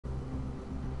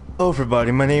Hello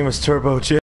everybody, my name is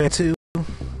Turbo2.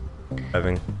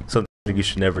 Having something you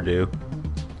should never do.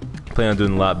 Plan on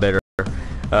doing a lot better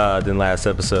than last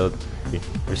episode.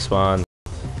 Respond,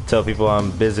 tell people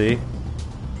I'm busy,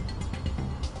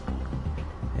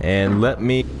 and let's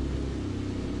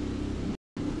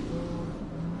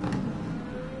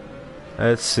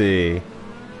see.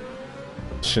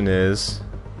 Question is,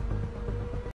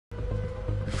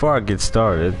 before I get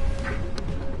started,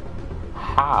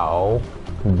 how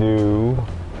do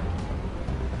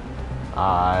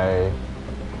I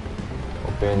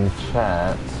open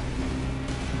chat?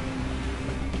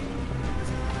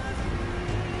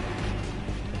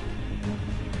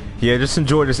 Yeah, just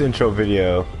enjoy this intro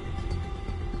video.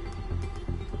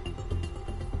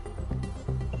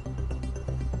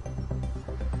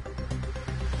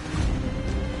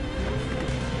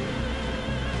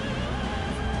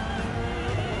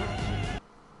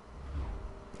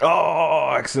 Oh,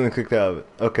 I accidentally clicked out of it.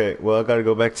 Okay, well, I gotta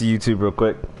go back to YouTube real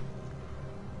quick.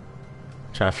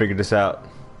 Trying to figure this out.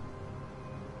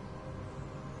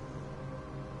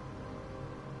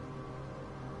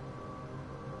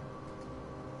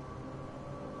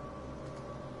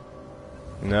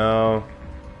 No.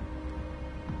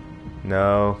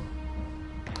 No.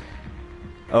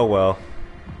 Oh well.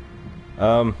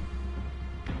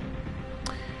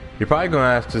 You're probably gonna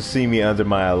have to see me under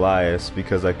my alias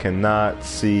because I cannot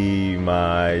see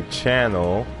my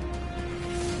channel.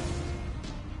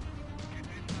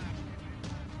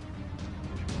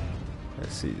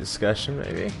 Let's see, discussion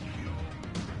maybe?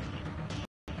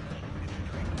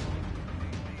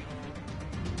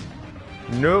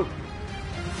 Nope.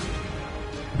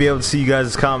 Be able to see you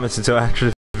guys' comments until after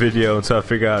the video, until I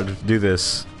figure out how to do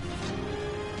this.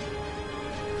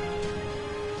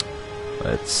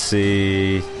 Let's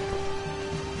see.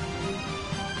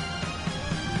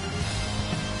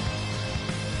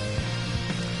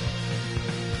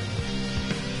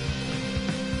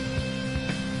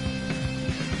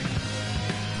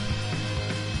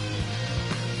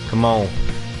 Come on.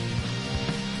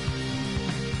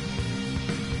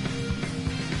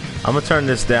 I'm gonna turn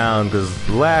this down because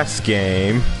last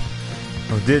game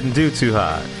didn't do too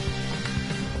hot.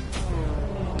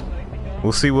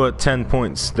 We'll see what 10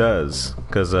 points does,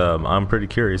 because I'm pretty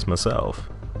curious myself.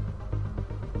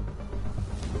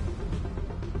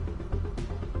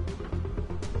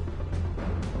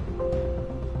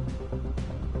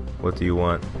 What do you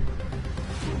want?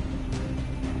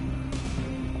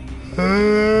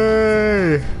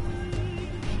 Hey!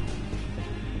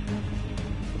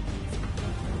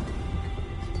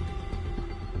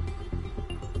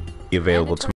 Be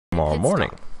available tomorrow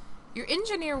morning. Your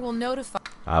engineer will notify.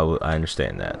 I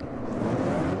understand that.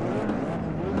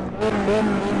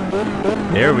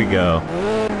 There we go.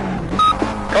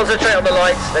 Concentrate on the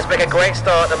lights. Let's make a great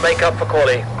start and make up for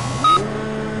quali.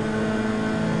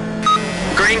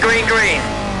 Green, green, green.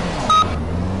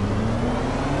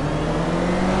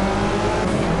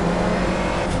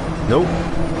 Nope.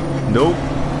 Nope.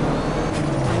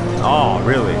 Oh,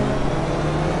 really?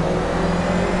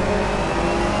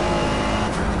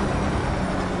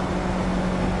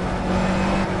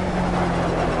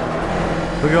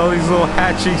 Look at all these little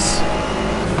hatchies.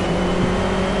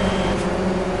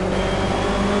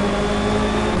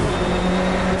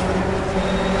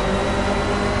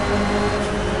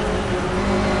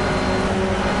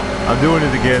 I'm doing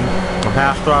it again. I'm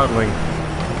half throttling.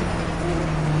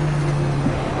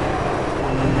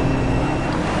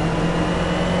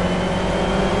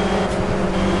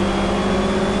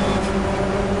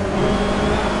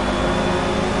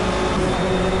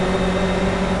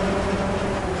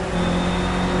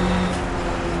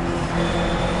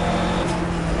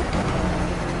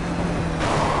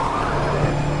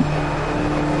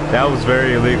 That was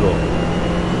very illegal.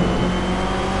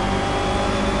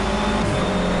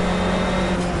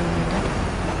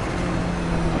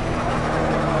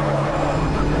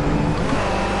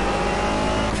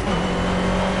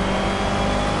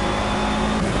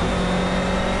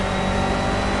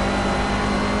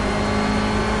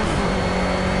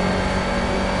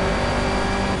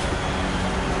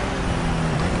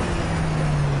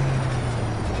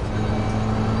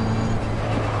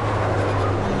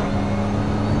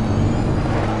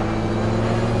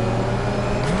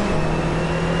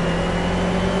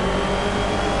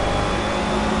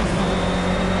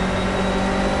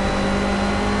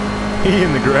 He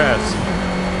in the grass.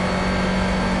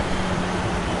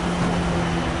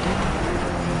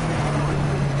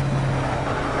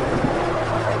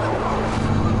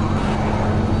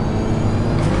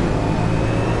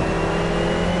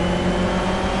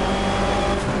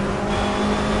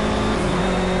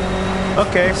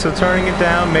 Okay, so turning it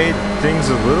down made things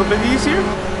a little bit easier?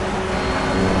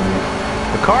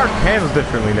 The car handles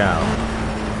differently now.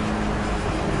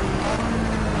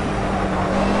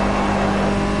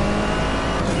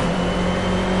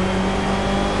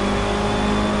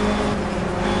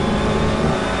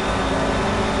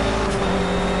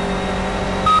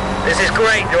 This is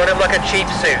great, you're on him like a cheap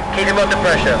suit. Keep him under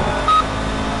pressure.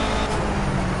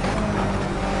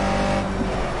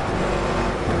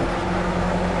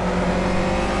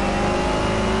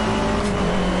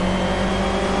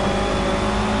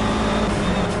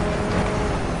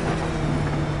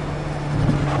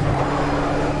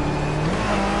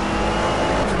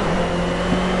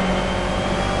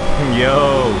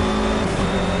 Yo.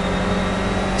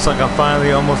 It's like I'm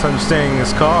finally almost understanding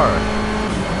this car.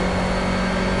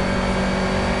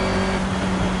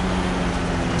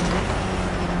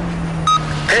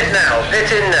 Pit now,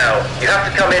 pit in now. You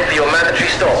have to come in for your mandatory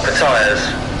stop for tyres.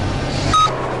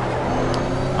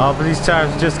 Oh, but these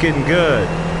tires are just getting good.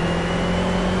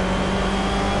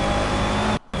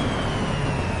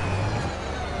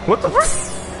 What the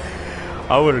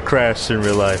fuck? I would have crashed in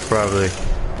real life, probably.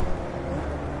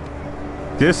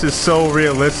 This is so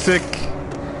realistic.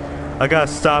 I got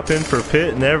to stop in for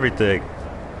pit and everything.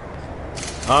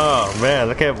 Oh, man,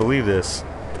 I can't believe this.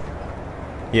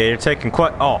 Yeah, you're taking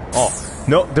quite... Oh.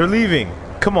 No, they're leaving.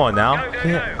 Come on now.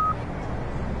 Go.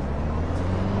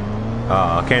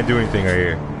 I can't do anything right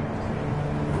here.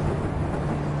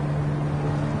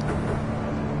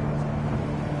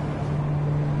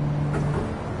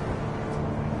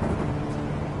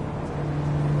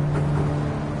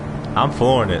 I'm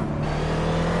flooring it.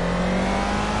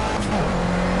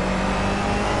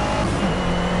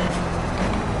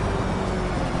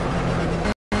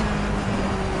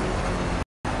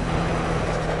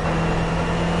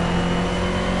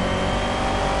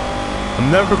 I'm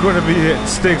never going to be at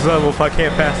Stig's level if I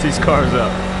can't pass these cars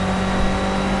up.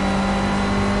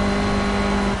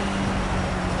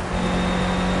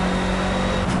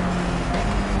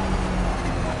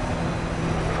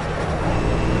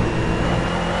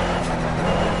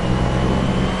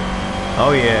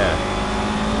 Oh yeah.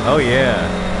 Oh yeah.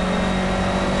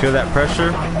 Feel that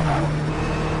pressure?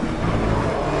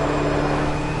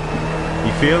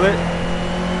 You feel it?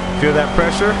 Feel that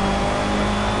pressure?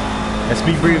 That's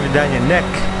me breathing down your neck.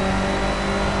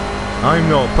 I don't even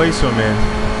know what place I'm in.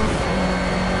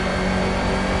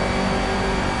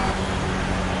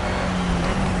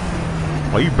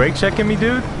 Are you brake checking me,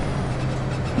 dude?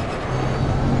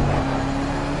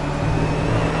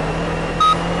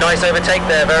 Nice overtake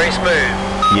there, very smooth.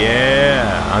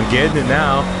 Yeah, I'm getting it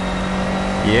now.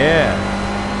 Yeah.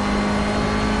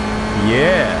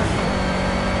 Yeah.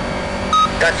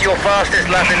 That's your fastest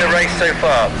lap in the race so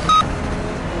far.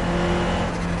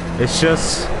 It's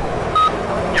just...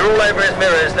 You're all over his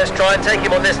mirrors. Let's try and take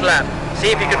him on this lap. See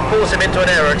if you can force him into an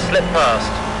error and slip past.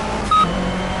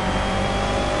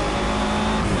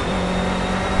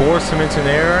 Force him into an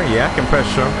error? Yeah, I can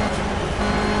pressure him.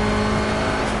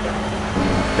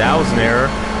 That was an error.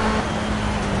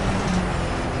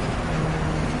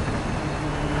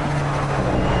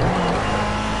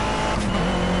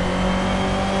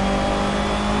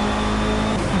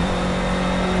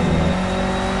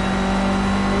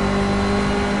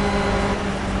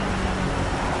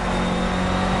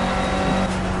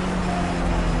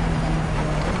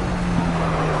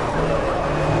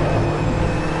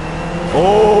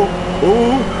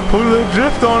 Put a little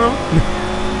drift on him.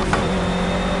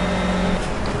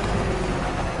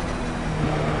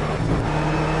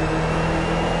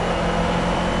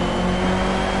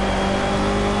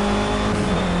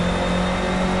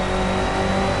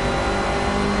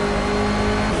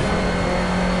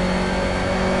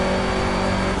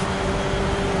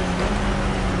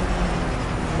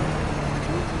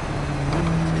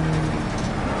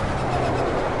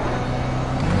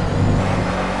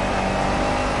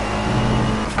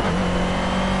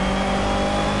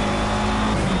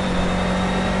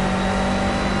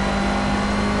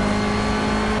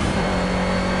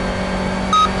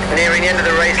 Nearing the end of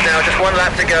the race now, just one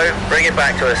lap to go. Bring it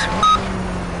back to us.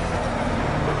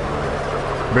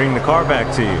 Bring the car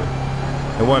back to you.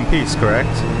 In one piece, correct?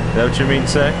 Is that what you mean to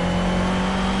say?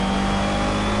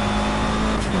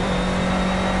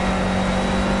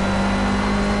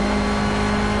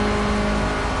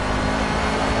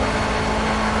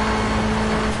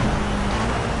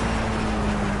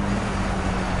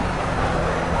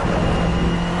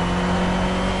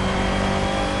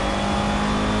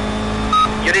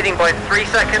 You're leading by 3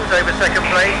 seconds over second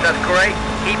place. That's great.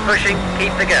 Keep pushing.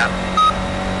 Keep the gap.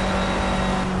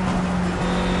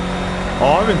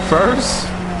 Oh, I'm in first?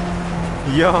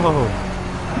 Yo.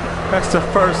 That's the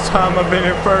first time I've been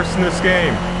in first in this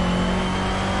game.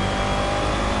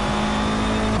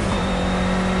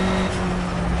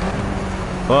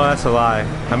 Well, that's a lie.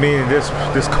 I mean, this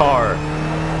car.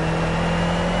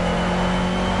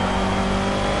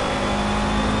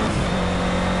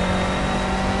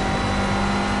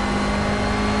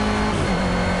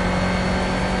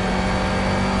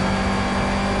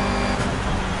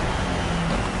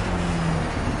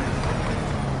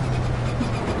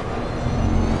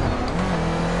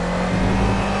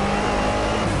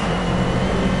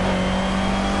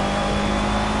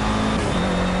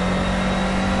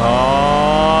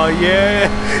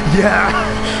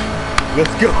 Yeah!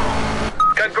 Let's go!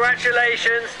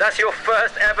 Congratulations! That's your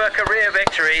first ever career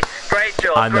victory. Great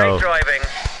job, great driving.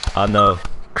 I know.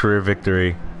 Career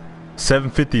victory.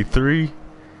 753. I'm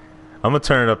gonna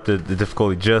turn up the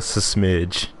difficulty just a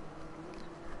smidge.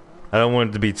 I don't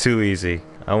want it to be too easy.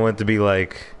 I want it to be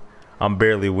like I'm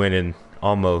barely winning,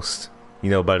 almost.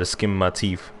 You know, by the skin of my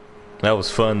teeth. That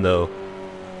was fun though.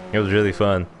 It was really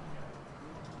fun.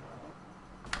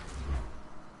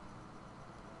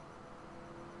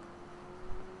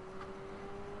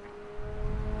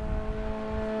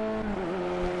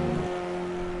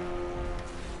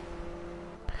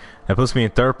 That puts me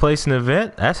in third place in the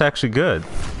event. That's actually good.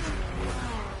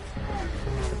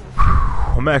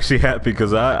 I'm actually happy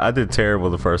because I did terrible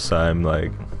the first time.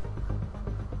 Like,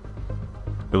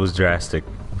 it was drastic.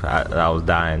 I was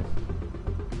dying.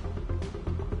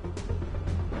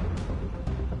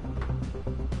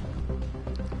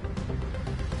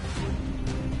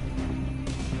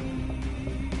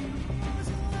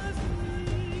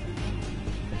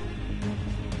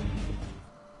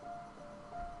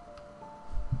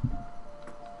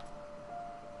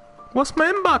 What's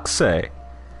my inbox say?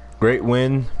 Great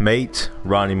win, mate.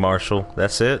 Ronnie Marshall.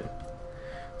 That's it.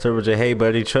 Turbo J, hey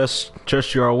buddy,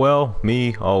 trust you are well.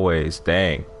 Me always.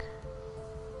 Dang.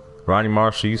 Ronnie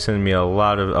Marshall, you send me a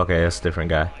lot of. Okay, that's a different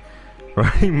guy.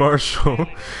 Ronnie Marshall,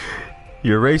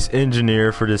 your race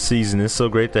engineer for this season. It's so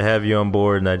great to have you on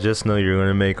board, and I just know you're going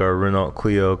to make our Renault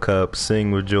Clio Cup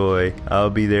sing with joy. I'll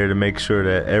be there to make sure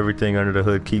that everything under the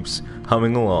hood keeps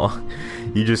humming along.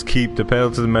 You just keep the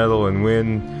pedal to the metal and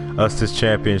win us this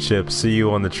championship. See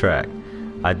you on the track.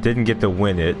 I didn't get to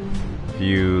win it.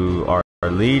 You are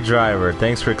our lead driver.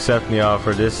 Thanks for accepting the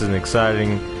offer. This is an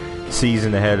exciting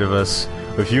season ahead of us.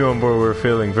 With you on board, we're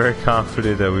feeling very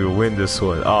confident that we will win this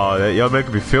one. Oh, y'all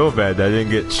making me feel bad that I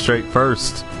didn't get straight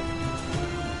first.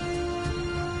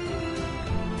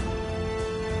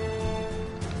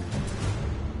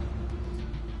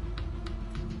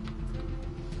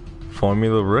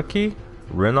 Formula Rookie?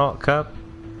 Renault Cup?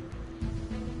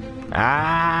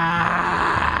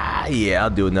 Yeah, I'll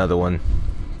do another one.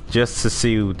 Just to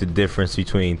see the difference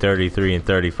between 33 and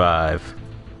 35.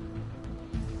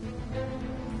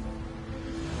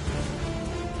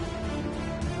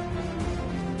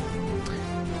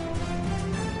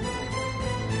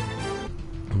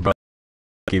 Bro, I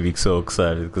get me so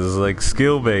excited because it's like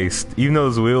skill based. Even though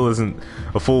this wheel isn't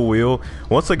a full wheel,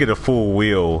 once I get a full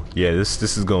wheel, yeah, this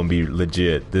is gonna be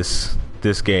legit. This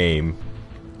game,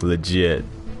 legit.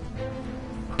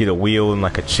 Get a wheel in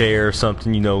like a chair or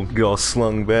something, you know, get all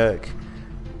slung back.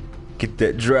 Get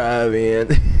that drive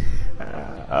in.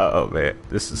 Oh man,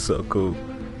 this is so cool.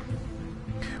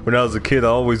 When I was a kid, I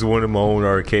always wanted my own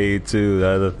arcade too.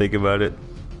 Now that I think about it,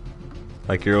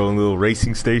 like your own little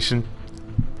racing station.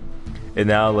 And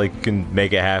now, like, you can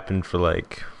make it happen for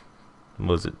like, what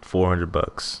was it,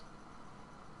 $400?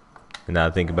 And now I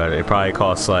think about it, it probably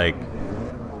costs like.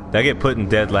 Did I get put in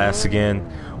dead last again?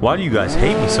 Why do you guys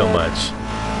hate me so much?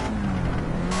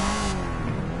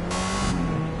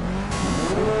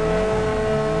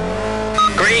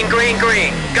 Green, green,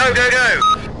 green. Go, go, go.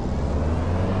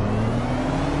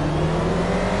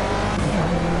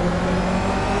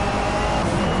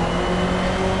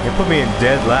 You put me in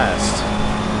dead last.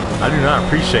 I do not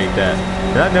appreciate that.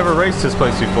 And I've never raced this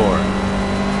place before.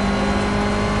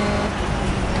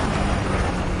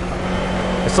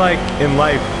 It's like in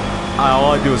life,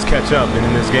 all I do is catch up, and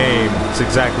in this game, it's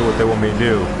exactly what they want me to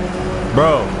do.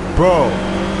 Bro.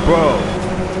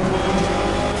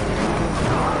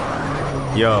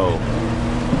 Yo.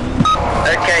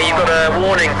 Okay, you've got a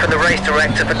warning from the race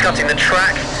director for cutting the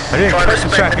track. I didn't Try and cut the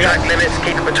respect track. the track limits,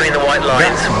 keep it between the white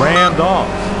lines. Got rammed off.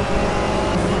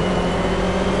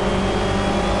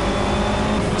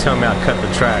 Tell me I cut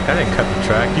the track. I didn't cut the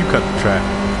track. You cut the track.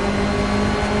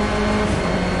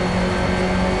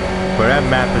 But that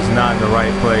map is not in the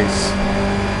right place.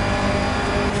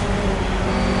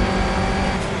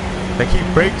 They keep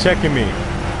brake checking me.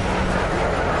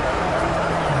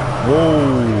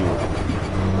 Whoa.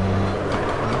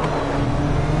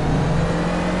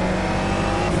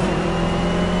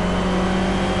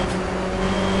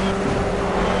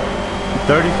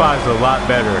 35 is a lot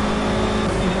better.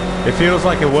 It feels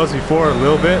like it was before a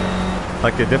little bit,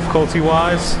 like the difficulty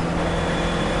wise,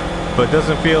 but it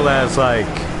doesn't feel as like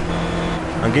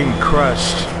I'm getting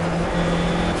crushed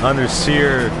under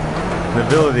sheer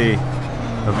ability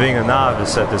of being a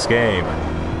novice at this game.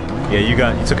 Yeah, you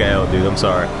took an L, dude. I'm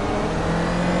sorry.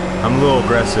 I'm a little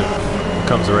aggressive when it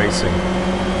comes to racing.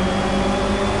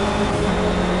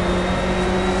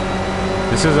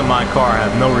 This isn't my car. I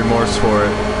have no remorse for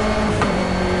it.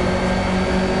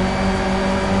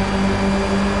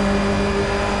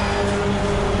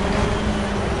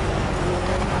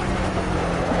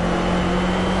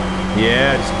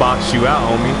 Yeah, just boxed you out,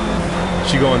 homie.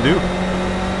 What you gonna do?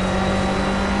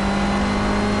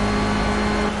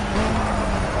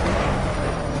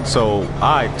 So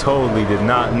I totally did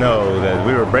not know that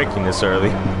we were braking this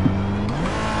early.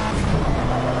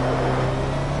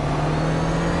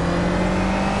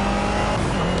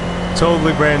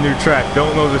 Totally brand new track.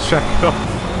 Don't know this track at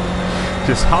all.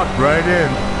 Just hopped right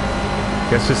in.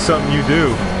 That's just something you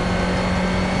do.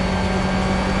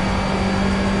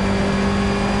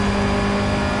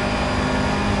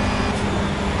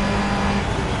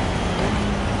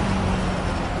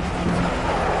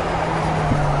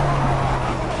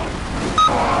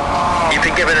 You've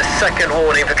been given a second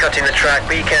warning for cutting the track.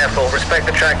 Be careful. Respect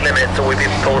the track limits or we'll be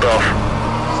pulled off.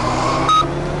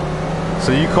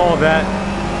 So you call that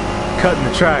cutting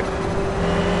the track?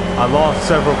 I lost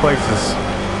several places.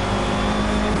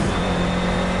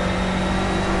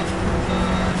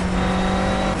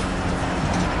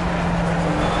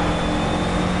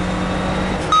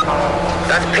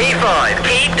 That's P5.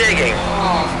 Keep digging.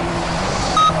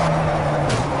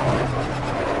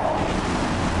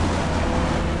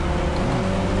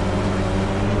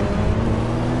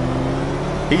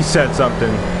 He said something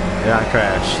and I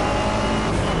crashed.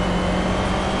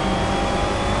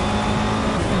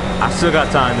 I still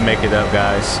got time to make it up,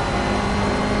 guys.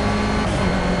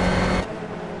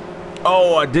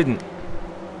 Oh, I didn't.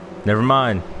 Never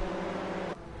mind.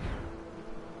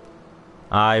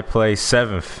 I placed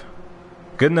 7th.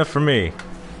 Good enough for me.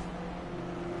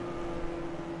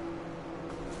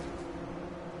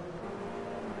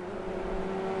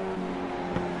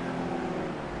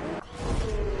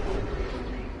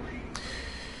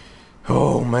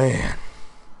 Oh man,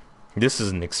 this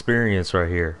is an experience right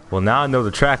here. Well, now I know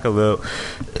the track a little.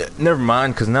 Never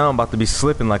mind, because now I'm about to be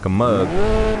slipping like a mug.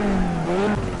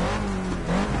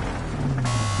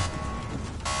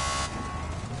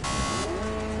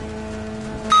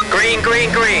 Green, green,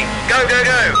 green. Go, go,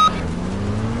 go.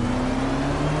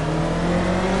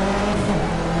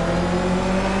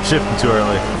 Shifting too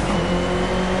early.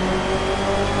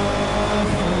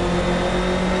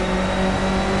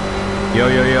 Yo,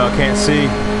 yo, yo, I can't see.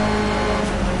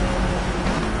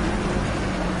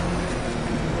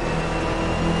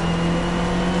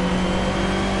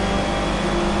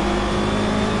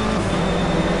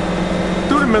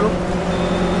 Through the middle.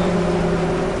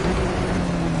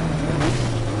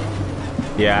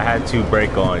 Yeah, I had to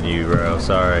brake on you, bro.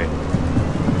 Sorry.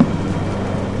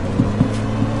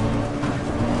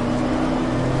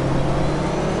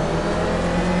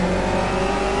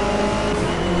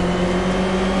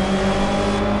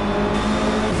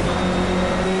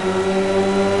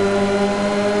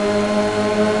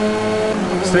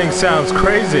 This thing sounds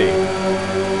crazy.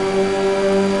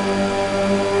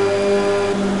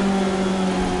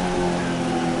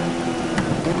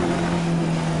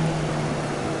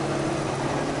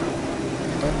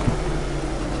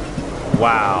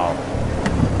 Wow.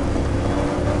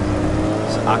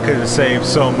 I could have saved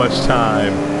so much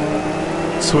time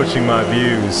switching my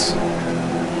views.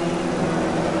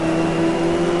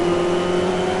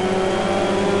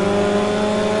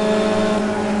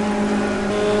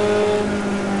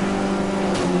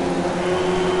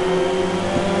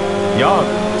 Y'all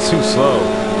too slow.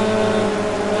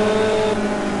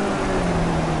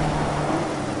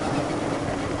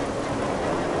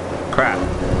 Crap.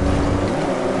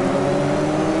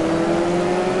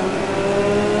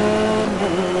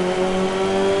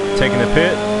 Taking the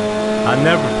pit? I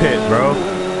never pit, bro.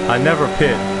 I never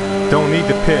pit. Don't need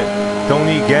to pit. Don't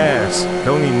need gas.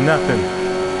 Don't need nothing.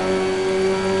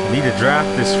 Need to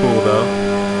draft this fool though.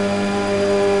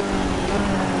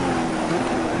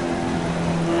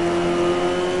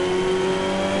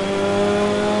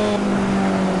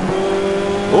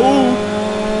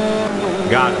 Ooh!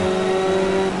 Got him.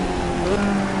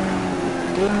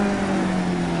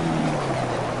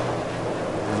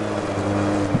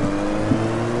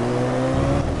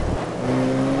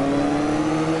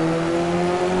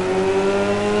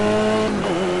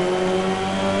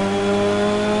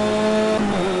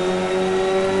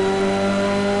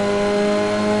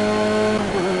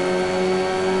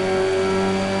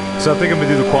 So I think I'm gonna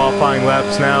do the qualifying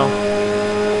laps now,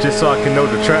 just so I can know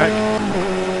the track.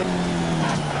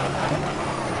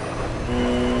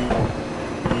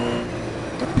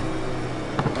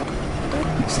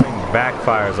 This thing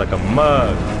backfires like a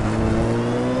mug.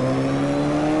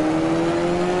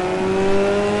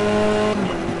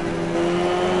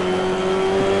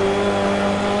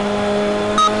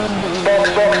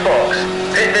 Box.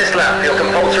 Hit this lap, your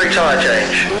compulsory tyre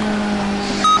change.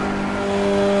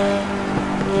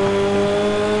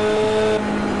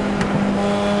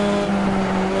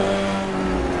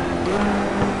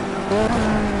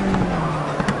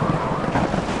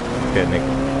 Okay, Nick.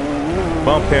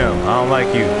 Bump him. I don't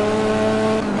like you.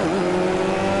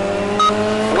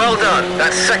 Well done.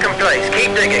 That's second place.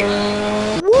 Keep digging.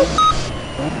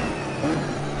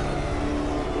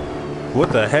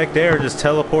 What the heck? They are just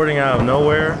teleporting out of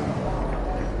nowhere.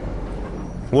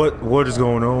 What is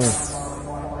going on?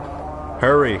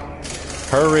 Hurry.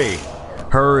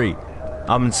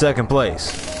 I'm in second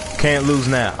place. Can't lose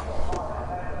now.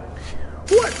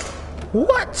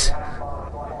 What?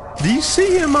 Do you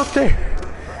see him up there?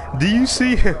 Do you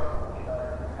see him?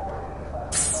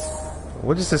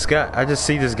 What is this guy? I just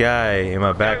see this guy in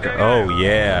my back. Oh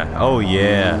yeah.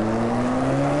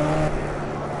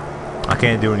 I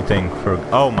can't do anything for.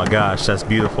 Oh my gosh, that's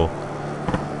beautiful.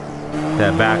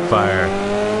 That backfire.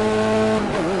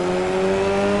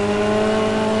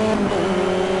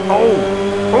 Oh.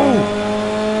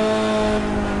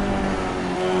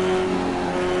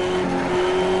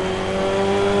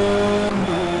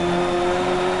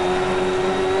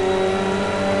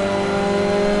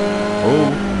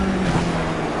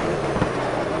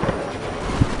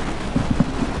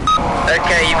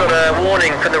 Okay, you've got a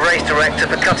warning from the race director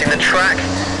for cutting the track.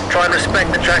 Try and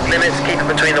respect the track limits, keep it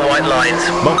between the white lines.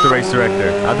 Bump the race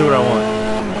director. I'll do what I want.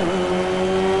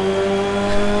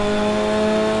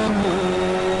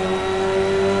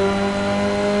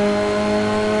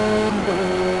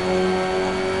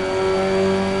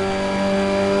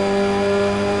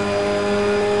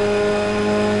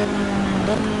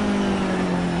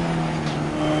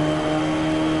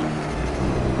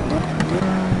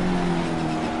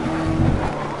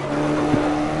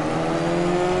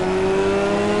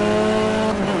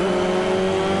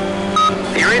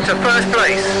 You're into first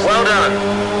place. Well done.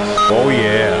 Oh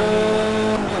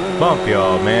yeah. Bump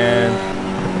y'all, man.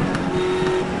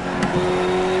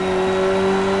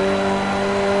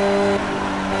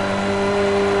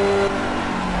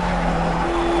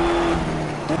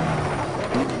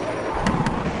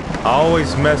 I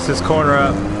always mess this corner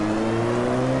up.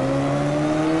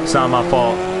 It's not my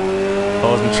fault. I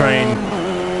wasn't trained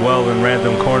well in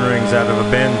random cornerings out of a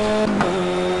bend.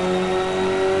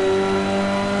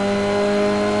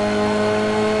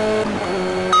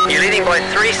 You're leading by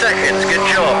 3 seconds. Good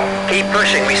job. Keep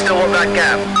pushing. We still want that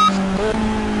gap.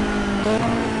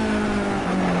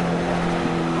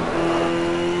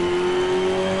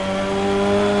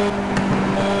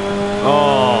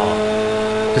 Oh,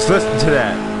 just listen to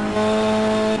that.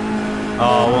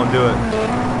 Oh, it won't do it.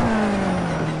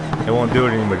 It won't do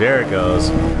it anymore. There it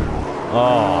goes.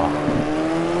 Oh.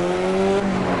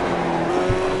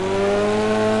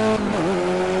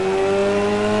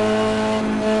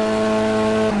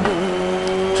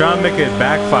 Try and make it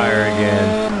backfire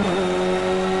again.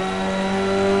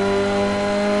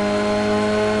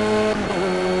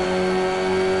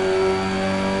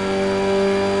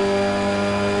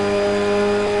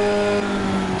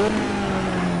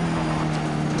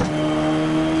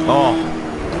 Oh.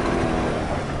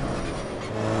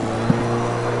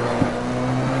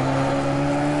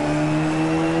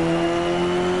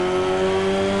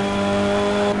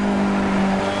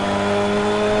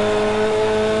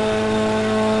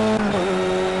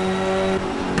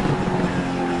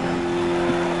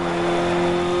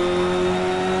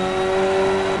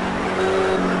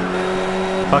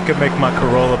 If I could make my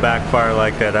Corolla backfire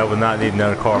like that, I would not need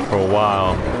another car for a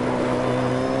while.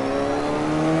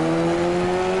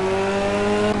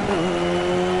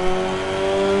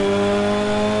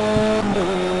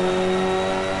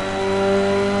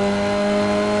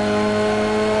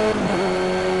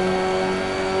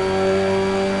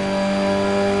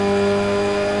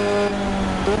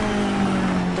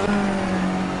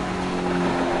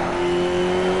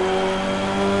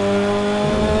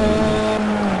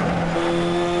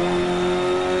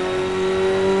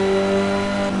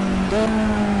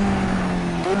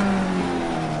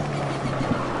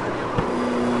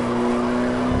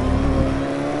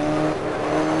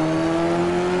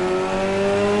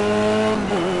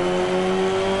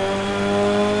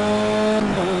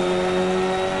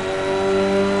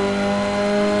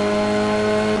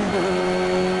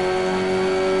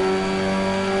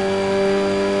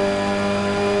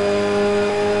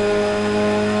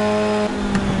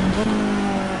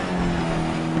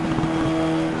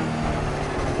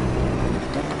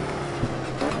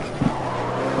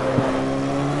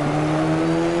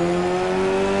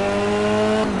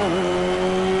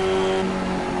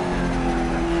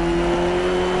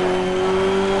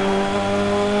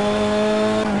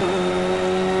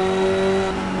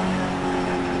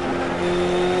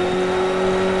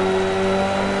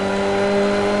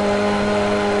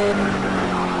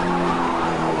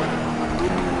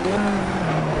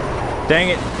 Dang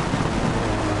it.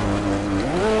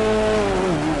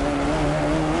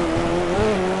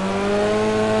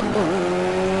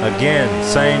 Again,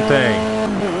 same thing.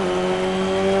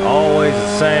 Always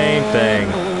the same thing.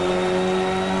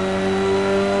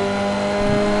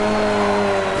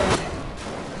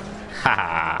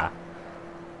 Ha!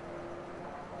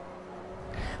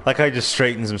 Like how he just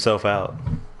straightens himself out.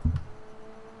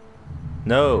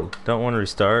 No, don't want to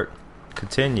restart.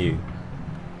 Continue.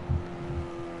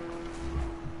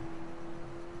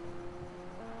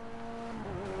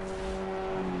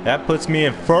 That puts me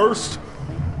in first.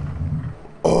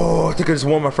 Oh, I think I just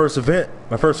won my first event.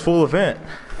 My first full event.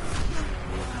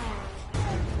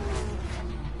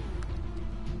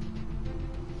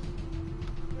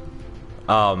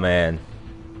 Oh, man.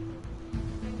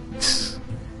 This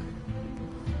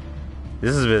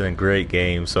has been a great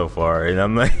game so far. And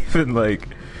I'm not even like...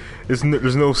 there's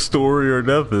no story or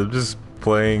nothing. I'm just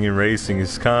playing and racing.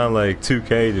 It's kind of like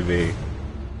 2K to me.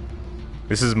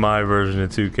 This is my version of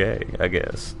 2K, I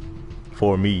guess.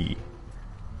 For me.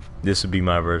 This would be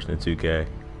my version of 2K.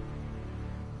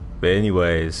 But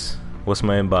anyways, what's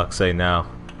my inbox say now?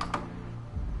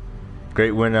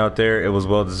 Great win out there. It was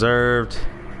well deserved.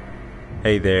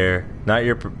 Hey there. Not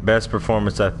your best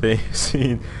performance, I think.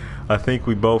 I think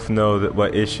we both know that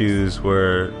what issues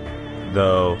were,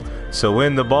 though. So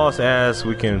when the boss asks,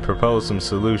 we can propose some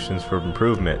solutions for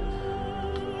improvement.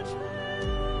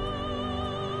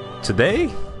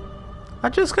 Today, I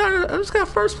just got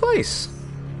first place.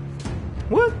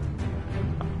 What?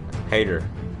 Hater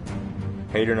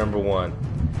number one.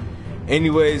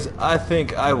 Anyways, I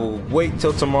think I will wait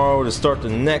till tomorrow to start the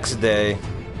next day.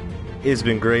 It's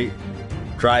been great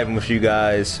driving with you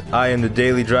guys. I am the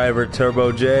Daily Driver,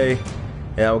 Turbo J,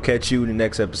 and I will catch you in the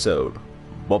next episode.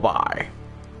 Bye bye.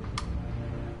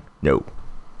 No,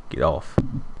 get off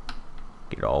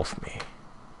me.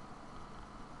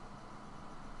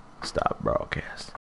 Stop broadcast.